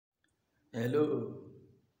Hello,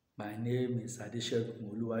 my name is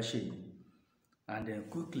Adesegun Oluwaseyi, and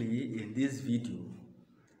quickly in this video,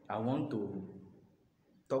 I want to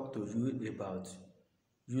talk to you about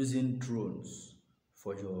using drones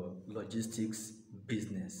for your logistics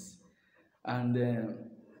business. And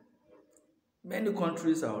many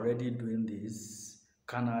countries are already doing this: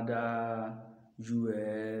 Canada,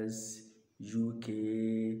 US, UK,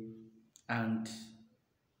 and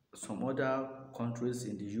some other countries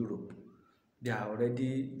in the Europe. They are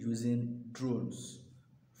already using drones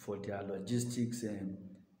for their logistics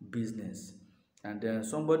business. And then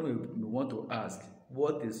somebody may want to ask,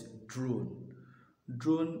 what is drone?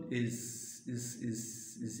 Drone is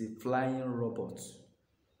a flying robot.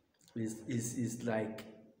 Is like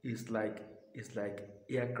it's like it's like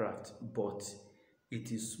aircraft, but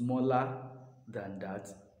it is smaller than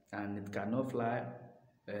that, and it cannot fly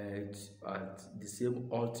at the same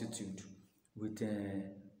altitude with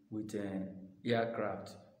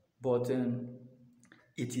aircraft. But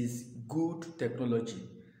it is good technology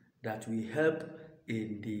that will help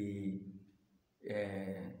in the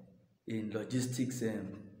in logistics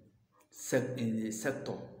in the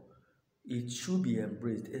sector. It should be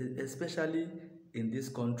embraced, especially in this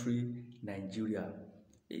country, Nigeria.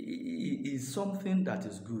 Is something that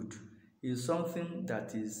is good. Is something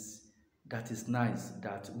that is nice.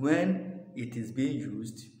 That when it is being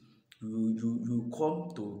used, you come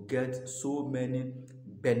to get so many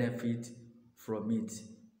benefits from it.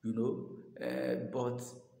 But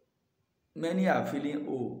many are feeling,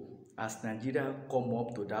 oh, as Nigeria come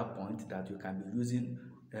up to that point that you can be using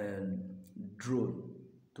um, drone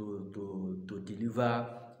to deliver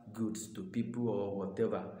goods to people or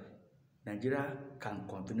whatever. Nigeria can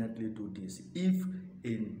conveniently do this. If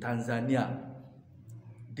in Tanzania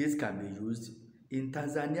this can be used, in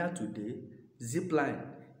Tanzania today, Zipline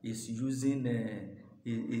is using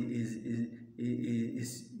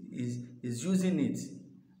is using it,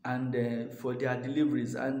 and for their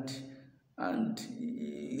deliveries, and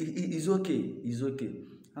it's okay, it's okay.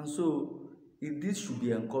 And so this should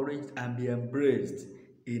be encouraged and be embraced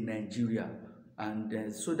in Nigeria,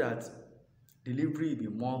 and so that delivery will be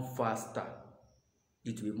more faster.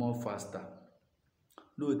 It will be more faster.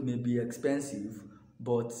 Though it may be expensive,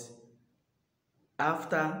 but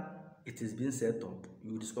after it is being set up,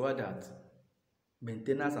 you will discover that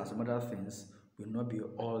maintenance and some other things will not be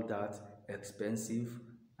all that expensive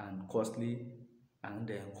and costly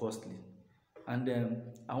costly. And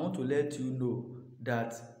I want to let you know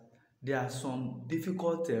that there are some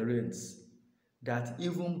difficult terrains that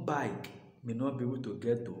even bike may not be able to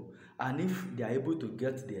get to, and if they are able to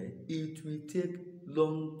get there, it will take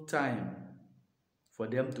long time for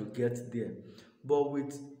them to get there. But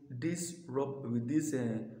with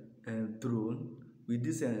drone, with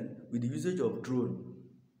the usage of drone,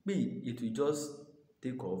 it will just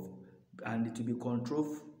take off, and it will be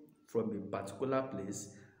controlled from a particular place,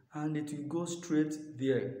 and it will go straight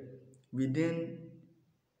there within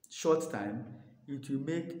short time. It will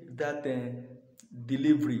make that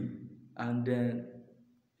delivery, and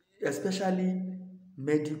especially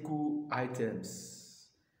medical items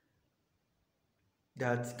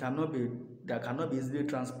that cannot be easily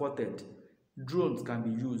transported. Drones can be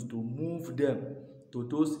used to move them to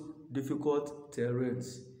those difficult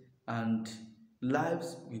terrains, and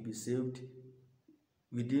lives will be saved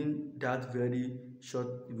within very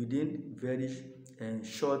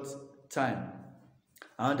short time.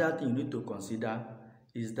 Another thing you need to consider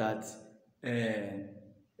is that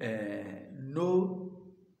no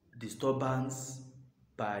disturbance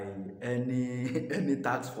by any any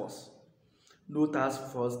task force. No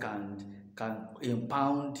task force can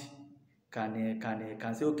impound, can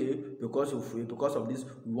say, okay, because of this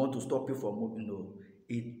we want to stop you from moving. No,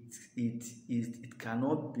 it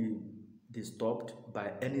cannot be disturbed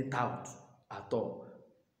by any thought at all,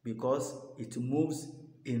 because it moves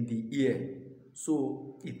in the air.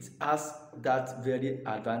 So it has that very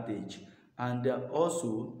advantage. And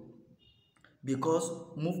also, because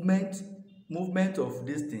movement of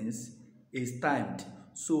these things is timed,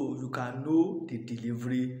 so you can know the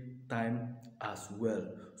delivery time as well.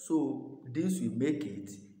 So this will make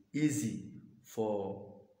it easy for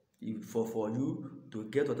you to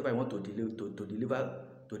get whatever you want to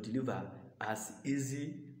deliver as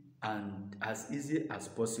easy as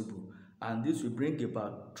possible. And this will bring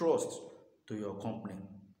about trust to your company.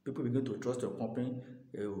 People begin to trust your company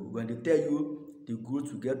when they tell you the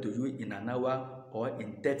goods will get to you in an hour, or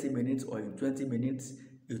in 30 minutes, or in 20 minutes.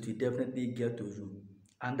 It will definitely get to you,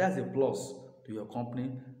 and that's a plus to your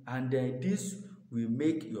company. And this will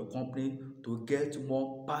make your company to get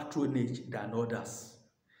more patronage than others.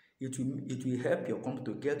 it will help your company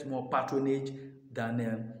to get more patronage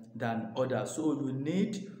than others. So you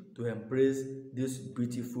need to embrace this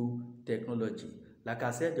beautiful technology. Like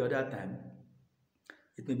I said the other time,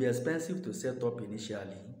 it may be expensive to set up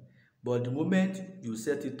initially, but the moment you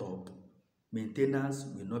set it up, maintenance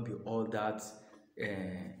will not be all that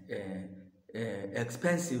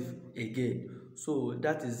expensive again. So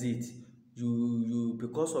that is it. You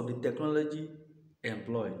because of the technology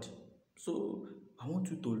employed. So I want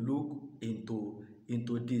you to look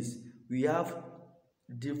into this. We have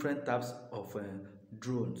different types of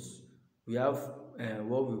drones. We have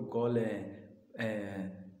what we call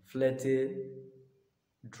flighty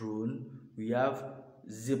drone, we have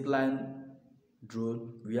zipline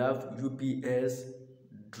drone, we have UPS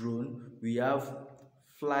drone, we have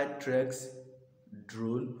Flytrex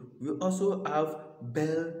drone, we also have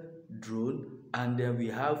Bell drone, and then we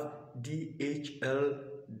have DHL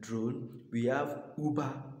drone, we have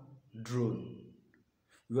Uber drone,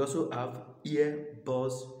 we also have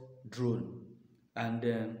Airbus drone, and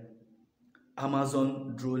then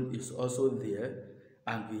Amazon drone is also there,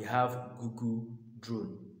 and we have Google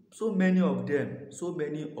drone. So many of them, so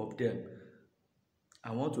many of them.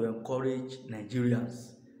 I want to encourage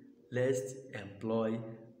Nigerians, let's employ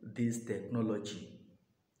this technology,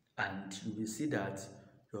 and you will see that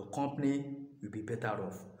your company will be better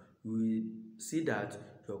off. You will see that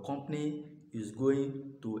your company is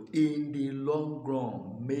going to, in the long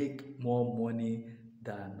run, make more money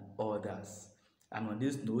than others. And on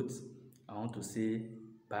this note, I want to say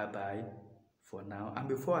bye bye for now. And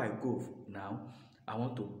before I go now, I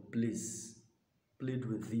want to please plead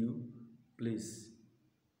with you, please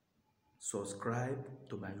subscribe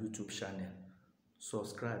to my YouTube channel.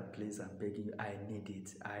 Subscribe, please. I'm begging you. I need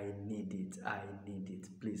it. I need it. I need it.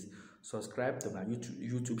 Please subscribe to my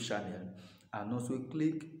YouTube channel, and also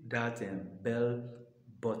click that bell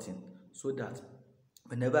button, so that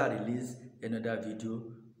whenever I release another video,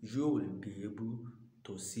 you will be able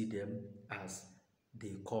to see them as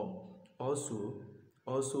they come.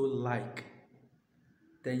 Also like.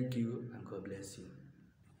 Thank you, and God bless you.